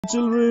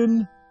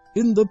Children,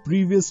 in the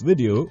previous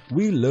video,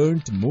 we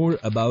learnt more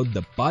about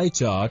the pie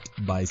chart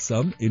by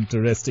some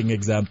interesting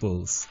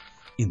examples.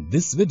 In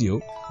this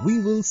video,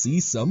 we will see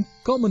some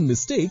common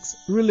mistakes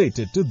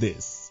related to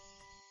this.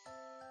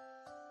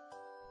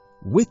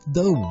 With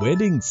the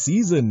wedding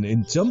season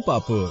in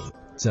Champapur,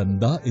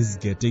 Chanda is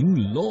getting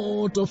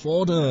lot of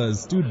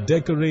orders to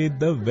decorate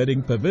the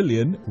wedding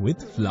pavilion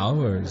with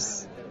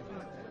flowers.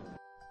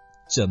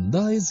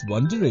 Chanda is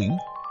wondering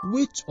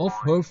which of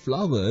her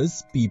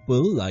flowers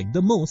people like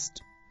the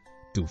most.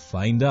 To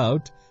find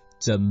out,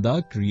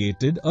 Chanda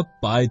created a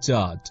pie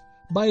chart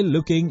by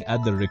looking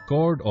at the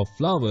record of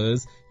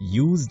flowers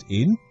used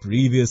in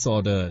previous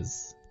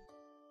orders.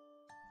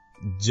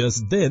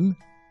 Just then,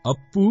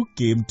 Appu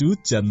came to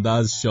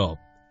Chanda's shop.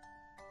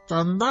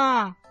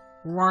 Chanda,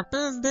 what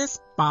is this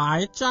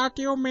pie chart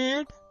you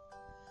made?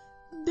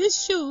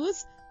 This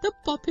shows the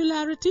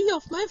popularity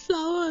of my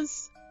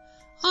flowers.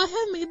 I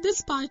have made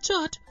this pie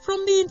chart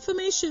from the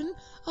information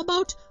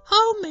about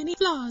how many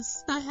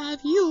flowers I have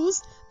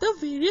used the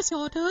various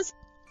orders.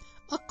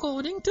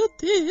 According to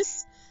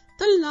this,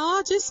 the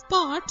largest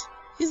part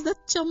is the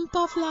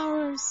champa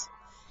flowers.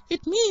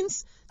 It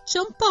means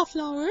champa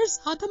flowers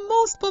are the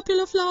most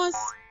popular flowers.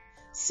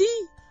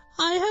 See,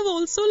 I have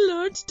also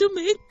learned to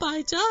make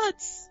pie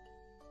charts.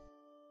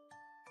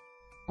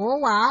 Oh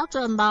wow,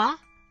 Chanda,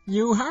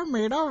 you have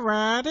made a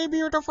very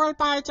beautiful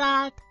pie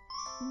chart.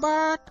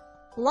 But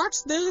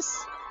what's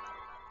this?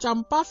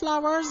 Champa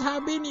flowers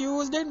have been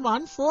used in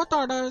 1/4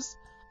 orders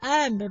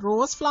and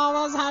rose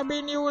flowers have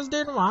been used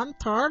in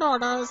 1/3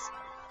 orders,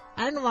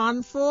 and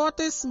 1/4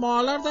 is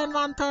smaller than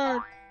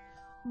 1/3.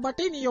 But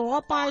in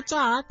your pie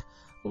chart,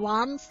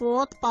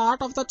 1/4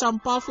 part of the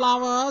champa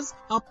flowers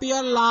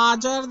appear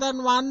larger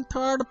than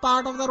 1/3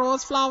 part of the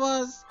rose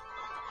flowers.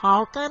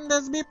 How can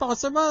this be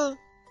possible?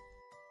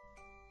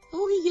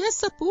 Oh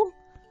yes, Appu.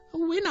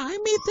 When I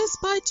made this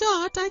pie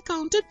chart, I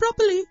counted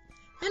properly,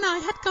 and I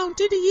had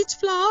counted each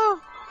flower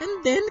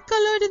and then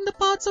colored in the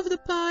parts of the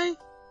pie.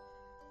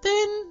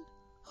 Then,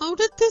 how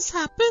did this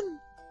happen?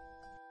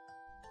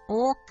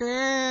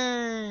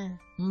 Okay,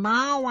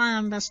 now I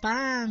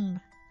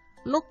understand.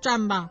 Look,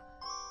 Chanda,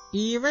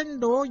 even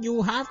though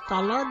you have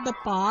colored the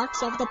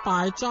parts of the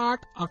pie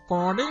chart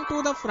according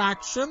to the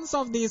fractions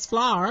of these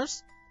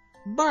flowers,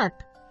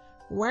 but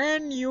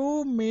when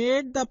you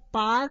made the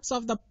parts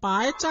of the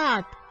pie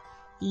chart,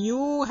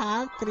 you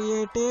have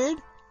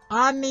created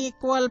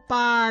unequal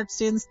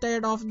parts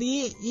instead of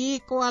the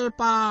equal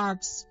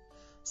parts.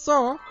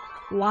 So,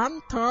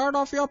 1/3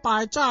 of your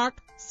pie chart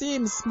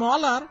seems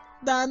smaller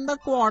than the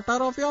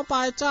 1/4 of your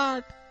pie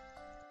chart.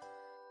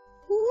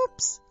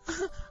 Oops!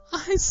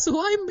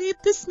 I made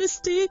this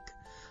mistake.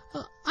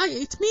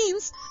 It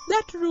means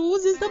that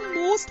rose is the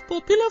most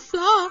popular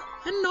flower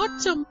and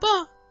not champa.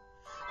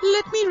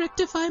 Let me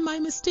rectify my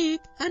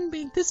mistake and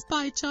make this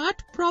pie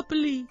chart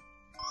properly.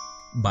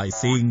 By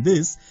saying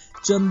this,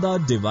 Chanda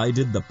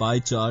divided the pie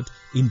chart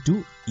into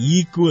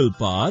equal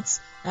parts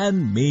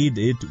and made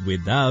it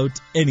without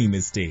any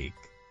mistake.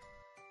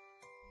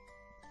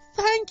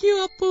 Thank you,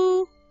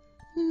 Appu.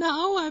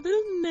 Now I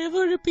will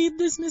never repeat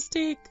this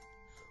mistake.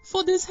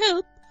 For this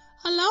help,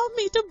 allow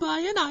me to buy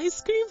an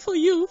ice cream for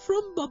you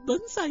from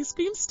Babban's ice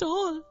cream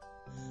stall.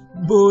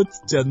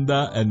 Both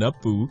Chanda and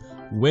Appu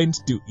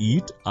went to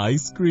eat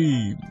ice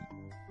cream.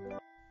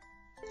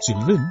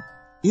 Children,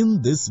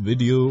 in this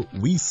video,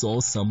 we saw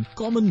some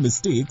common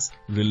mistakes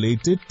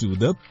related to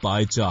the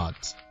pie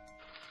chart.